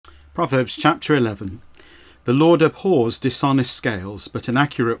Proverbs chapter 11. The Lord abhors dishonest scales, but an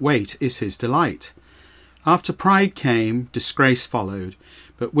accurate weight is his delight. After pride came, disgrace followed,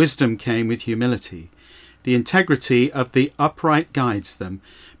 but wisdom came with humility. The integrity of the upright guides them,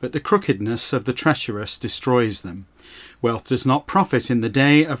 but the crookedness of the treacherous destroys them. Wealth does not profit in the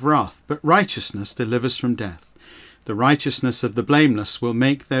day of wrath, but righteousness delivers from death. The righteousness of the blameless will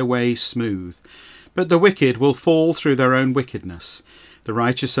make their way smooth, but the wicked will fall through their own wickedness. The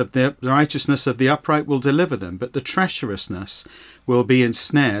righteousness of the upright will deliver them, but the treacherousness will be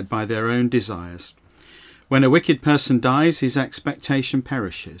ensnared by their own desires. When a wicked person dies, his expectation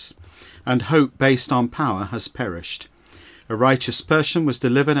perishes, and hope based on power has perished. A righteous person was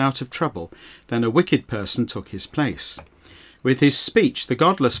delivered out of trouble, then a wicked person took his place. With his speech the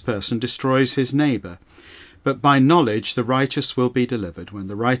godless person destroys his neighbour, but by knowledge the righteous will be delivered. When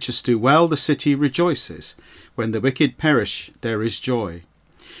the righteous do well, the city rejoices. When the wicked perish, there is joy.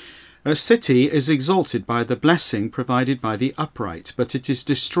 A city is exalted by the blessing provided by the upright, but it is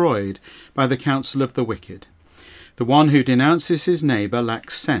destroyed by the counsel of the wicked. The one who denounces his neighbour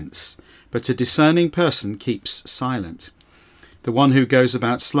lacks sense, but a discerning person keeps silent. The one who goes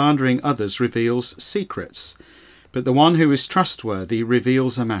about slandering others reveals secrets, but the one who is trustworthy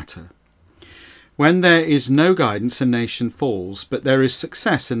reveals a matter. When there is no guidance, a nation falls, but there is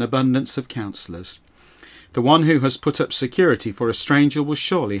success in abundance of counsellors. The one who has put up security for a stranger will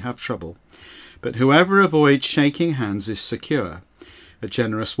surely have trouble, but whoever avoids shaking hands is secure. A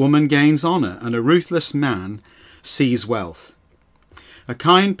generous woman gains honour, and a ruthless man sees wealth. A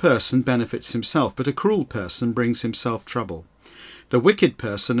kind person benefits himself, but a cruel person brings himself trouble. The wicked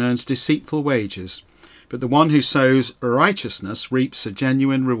person earns deceitful wages, but the one who sows righteousness reaps a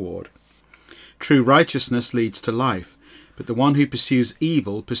genuine reward. True righteousness leads to life, but the one who pursues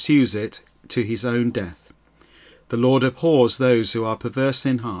evil pursues it to his own death. The Lord abhors those who are perverse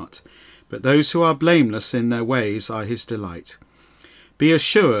in heart, but those who are blameless in their ways are his delight. Be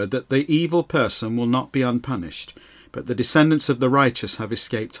assured that the evil person will not be unpunished, but the descendants of the righteous have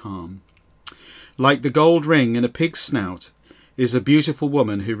escaped harm. Like the gold ring in a pig's snout is a beautiful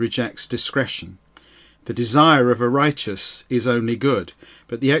woman who rejects discretion. The desire of a righteous is only good,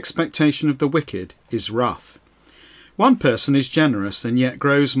 but the expectation of the wicked is wrath. One person is generous and yet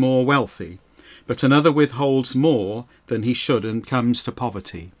grows more wealthy, but another withholds more than he should and comes to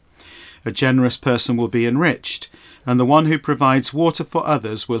poverty. A generous person will be enriched, and the one who provides water for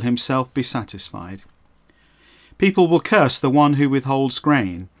others will himself be satisfied. People will curse the one who withholds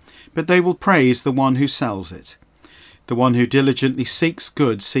grain, but they will praise the one who sells it. The one who diligently seeks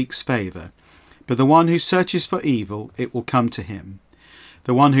good seeks favour, but the one who searches for evil, it will come to him.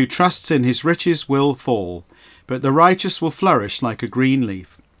 The one who trusts in his riches will fall, but the righteous will flourish like a green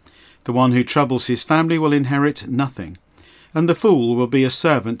leaf. The one who troubles his family will inherit nothing, and the fool will be a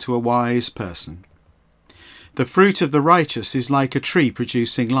servant to a wise person. The fruit of the righteous is like a tree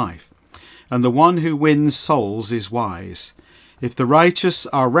producing life, and the one who wins souls is wise. If the righteous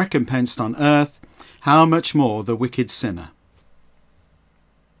are recompensed on earth, how much more the wicked sinner?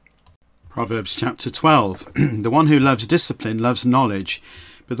 Proverbs chapter 12. The one who loves discipline loves knowledge,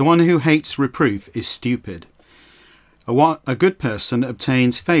 but the one who hates reproof is stupid. A good person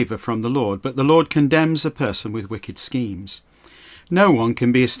obtains favour from the Lord, but the Lord condemns a person with wicked schemes. No one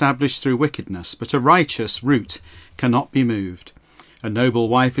can be established through wickedness, but a righteous root cannot be moved. A noble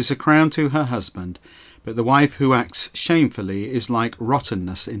wife is a crown to her husband, but the wife who acts shamefully is like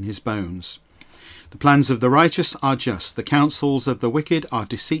rottenness in his bones. The plans of the righteous are just, the counsels of the wicked are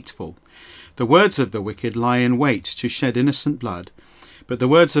deceitful. The words of the wicked lie in wait to shed innocent blood, but the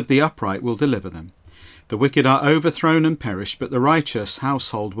words of the upright will deliver them. The wicked are overthrown and perish, but the righteous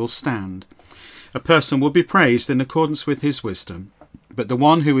household will stand. A person will be praised in accordance with his wisdom, but the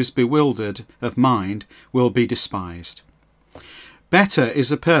one who is bewildered of mind will be despised. Better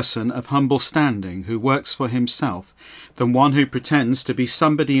is a person of humble standing who works for himself than one who pretends to be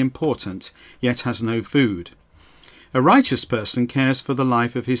somebody important yet has no food. A righteous person cares for the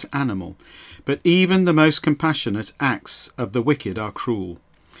life of his animal, but even the most compassionate acts of the wicked are cruel.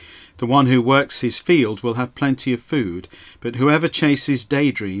 The one who works his field will have plenty of food, but whoever chases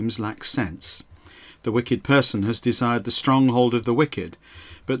daydreams lacks sense. The wicked person has desired the stronghold of the wicked,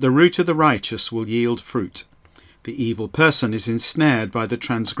 but the root of the righteous will yield fruit. The evil person is ensnared by the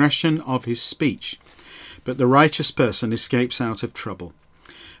transgression of his speech, but the righteous person escapes out of trouble.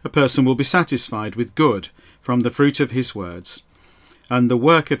 A person will be satisfied with good from the fruit of his words, and the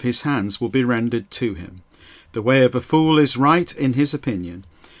work of his hands will be rendered to him. The way of a fool is right in his opinion,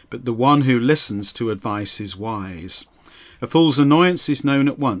 but the one who listens to advice is wise. A fool's annoyance is known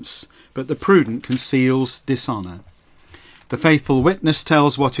at once, but the prudent conceals dishonour. The faithful witness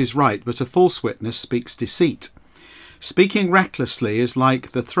tells what is right, but a false witness speaks deceit. Speaking recklessly is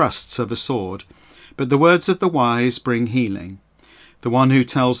like the thrusts of a sword, but the words of the wise bring healing. The one who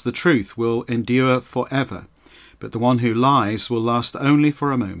tells the truth will endure forever, but the one who lies will last only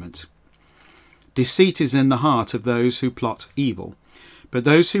for a moment. Deceit is in the heart of those who plot evil, but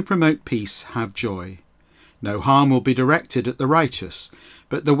those who promote peace have joy. No harm will be directed at the righteous,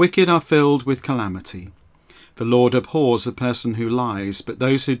 but the wicked are filled with calamity. The Lord abhors a person who lies, but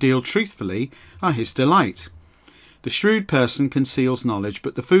those who deal truthfully are his delight. The shrewd person conceals knowledge,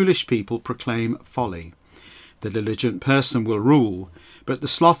 but the foolish people proclaim folly. The diligent person will rule, but the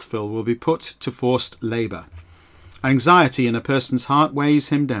slothful will be put to forced labour. Anxiety in a person's heart weighs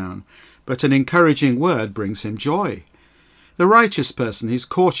him down, but an encouraging word brings him joy. The righteous person is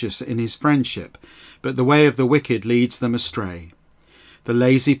cautious in his friendship, but the way of the wicked leads them astray. The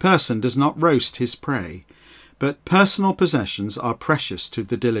lazy person does not roast his prey, but personal possessions are precious to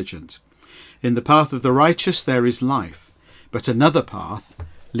the diligent. In the path of the righteous there is life, but another path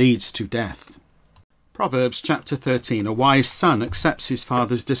leads to death. Proverbs chapter 13. A wise son accepts his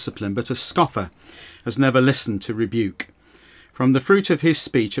father's discipline, but a scoffer has never listened to rebuke. From the fruit of his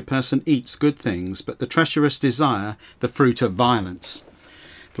speech a person eats good things, but the treacherous desire the fruit of violence.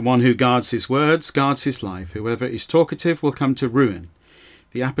 The one who guards his words guards his life. Whoever is talkative will come to ruin.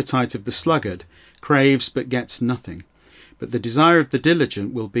 The appetite of the sluggard craves but gets nothing, but the desire of the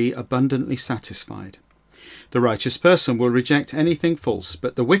diligent will be abundantly satisfied. The righteous person will reject anything false,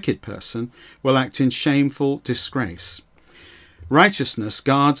 but the wicked person will act in shameful disgrace. Righteousness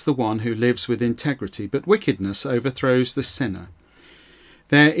guards the one who lives with integrity, but wickedness overthrows the sinner.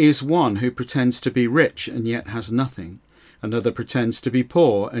 There is one who pretends to be rich and yet has nothing. Another pretends to be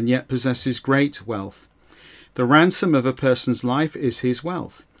poor and yet possesses great wealth. The ransom of a person's life is his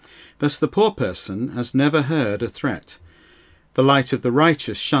wealth. Thus the poor person has never heard a threat. The light of the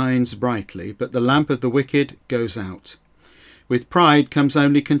righteous shines brightly, but the lamp of the wicked goes out. With pride comes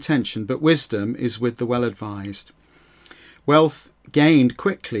only contention, but wisdom is with the well-advised. Wealth gained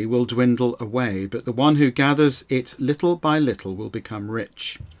quickly will dwindle away, but the one who gathers it little by little will become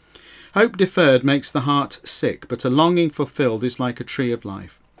rich. Hope deferred makes the heart sick, but a longing fulfilled is like a tree of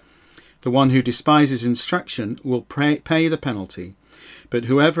life. The one who despises instruction will pay the penalty, but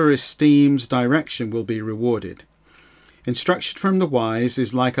whoever esteems direction will be rewarded. Instruction from the wise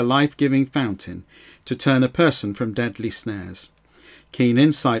is like a life-giving fountain to turn a person from deadly snares. Keen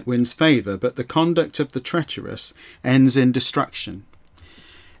insight wins favour, but the conduct of the treacherous ends in destruction.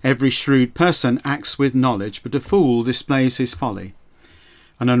 Every shrewd person acts with knowledge, but a fool displays his folly.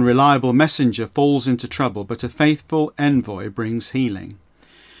 An unreliable messenger falls into trouble, but a faithful envoy brings healing.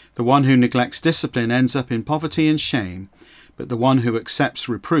 The one who neglects discipline ends up in poverty and shame, but the one who accepts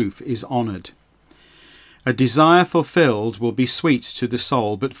reproof is honoured. A desire fulfilled will be sweet to the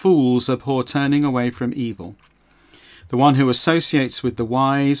soul, but fools abhor turning away from evil. The one who associates with the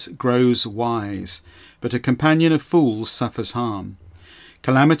wise grows wise, but a companion of fools suffers harm.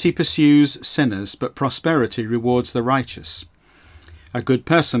 Calamity pursues sinners, but prosperity rewards the righteous. A good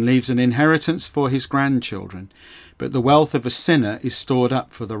person leaves an inheritance for his grandchildren, but the wealth of a sinner is stored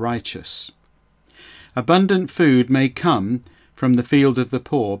up for the righteous. Abundant food may come from the field of the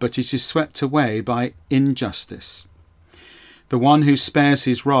poor, but it is swept away by injustice. The one who spares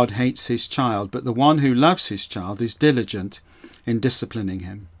his rod hates his child, but the one who loves his child is diligent in disciplining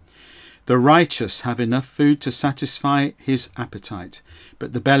him. The righteous have enough food to satisfy his appetite,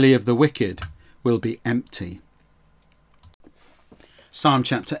 but the belly of the wicked will be empty. Psalm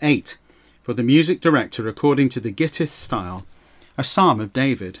chapter 8. For the music director according to the Gittith style, a psalm of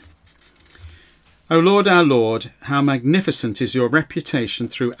David. O Lord, our Lord, how magnificent is your reputation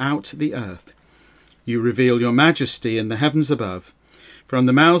throughout the earth. You reveal your majesty in the heavens above. From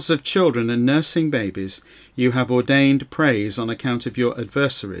the mouths of children and nursing babies you have ordained praise on account of your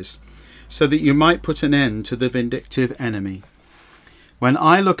adversaries, so that you might put an end to the vindictive enemy. When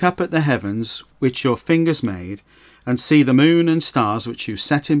I look up at the heavens which your fingers made, and see the moon and stars which you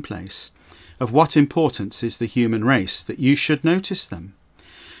set in place, of what importance is the human race that you should notice them?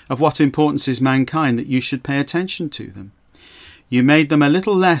 Of what importance is mankind that you should pay attention to them? You made them a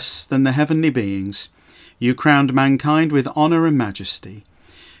little less than the heavenly beings. You crowned mankind with honour and majesty.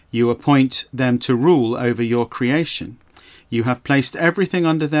 You appoint them to rule over your creation. You have placed everything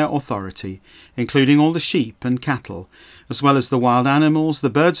under their authority, including all the sheep and cattle, as well as the wild animals, the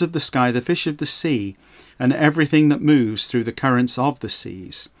birds of the sky, the fish of the sea, and everything that moves through the currents of the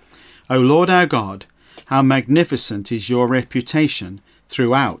seas. O Lord our God, how magnificent is your reputation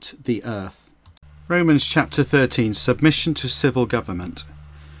throughout the earth. Romans chapter 13. Submission to civil government.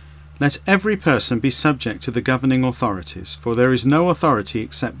 Let every person be subject to the governing authorities, for there is no authority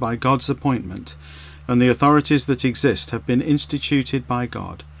except by God's appointment, and the authorities that exist have been instituted by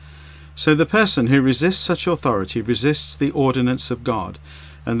God. So the person who resists such authority resists the ordinance of God,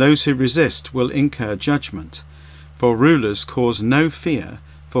 and those who resist will incur judgment. For rulers cause no fear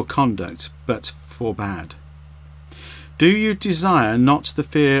for conduct, but for bad. Do you desire not the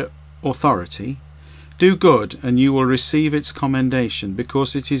fear authority? Do good, and you will receive its commendation,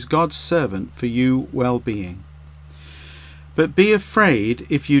 because it is God's servant for you well-being. But be afraid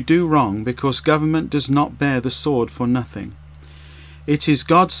if you do wrong, because government does not bear the sword for nothing. It is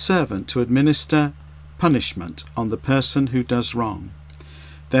God's servant to administer punishment on the person who does wrong.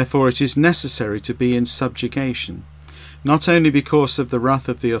 Therefore it is necessary to be in subjugation, not only because of the wrath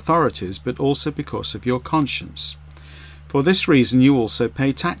of the authorities, but also because of your conscience. For this reason you also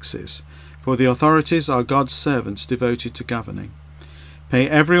pay taxes, for the authorities are God's servants devoted to governing. Pay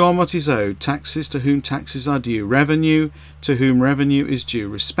everyone what is owed, taxes to whom taxes are due, revenue to whom revenue is due,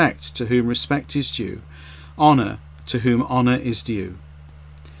 respect to whom respect is due, honour to whom honour is due.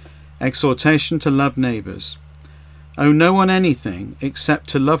 Exhortation to love neighbours. Owe no one anything except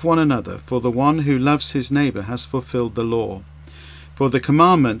to love one another, for the one who loves his neighbour has fulfilled the law. For the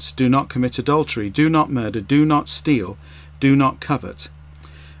commandments, do not commit adultery, do not murder, do not steal, do not covet,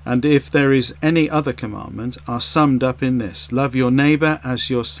 and if there is any other commandment, are summed up in this: love your neighbour as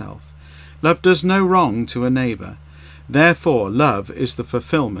yourself. Love does no wrong to a neighbour. Therefore love is the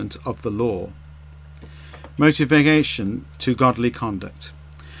fulfilment of the law. Motivation to godly conduct.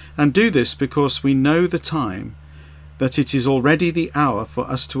 And do this because we know the time, that it is already the hour for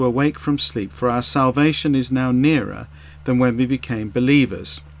us to awake from sleep, for our salvation is now nearer than when we became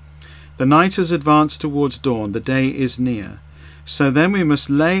believers. The night has advanced towards dawn, the day is near. So then we must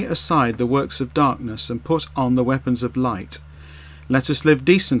lay aside the works of darkness and put on the weapons of light. Let us live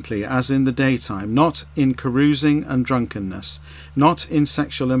decently as in the daytime, not in carousing and drunkenness, not in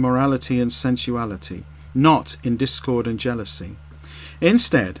sexual immorality and sensuality, not in discord and jealousy.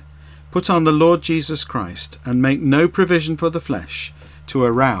 Instead, put on the Lord Jesus Christ and make no provision for the flesh to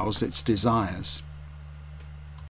arouse its desires.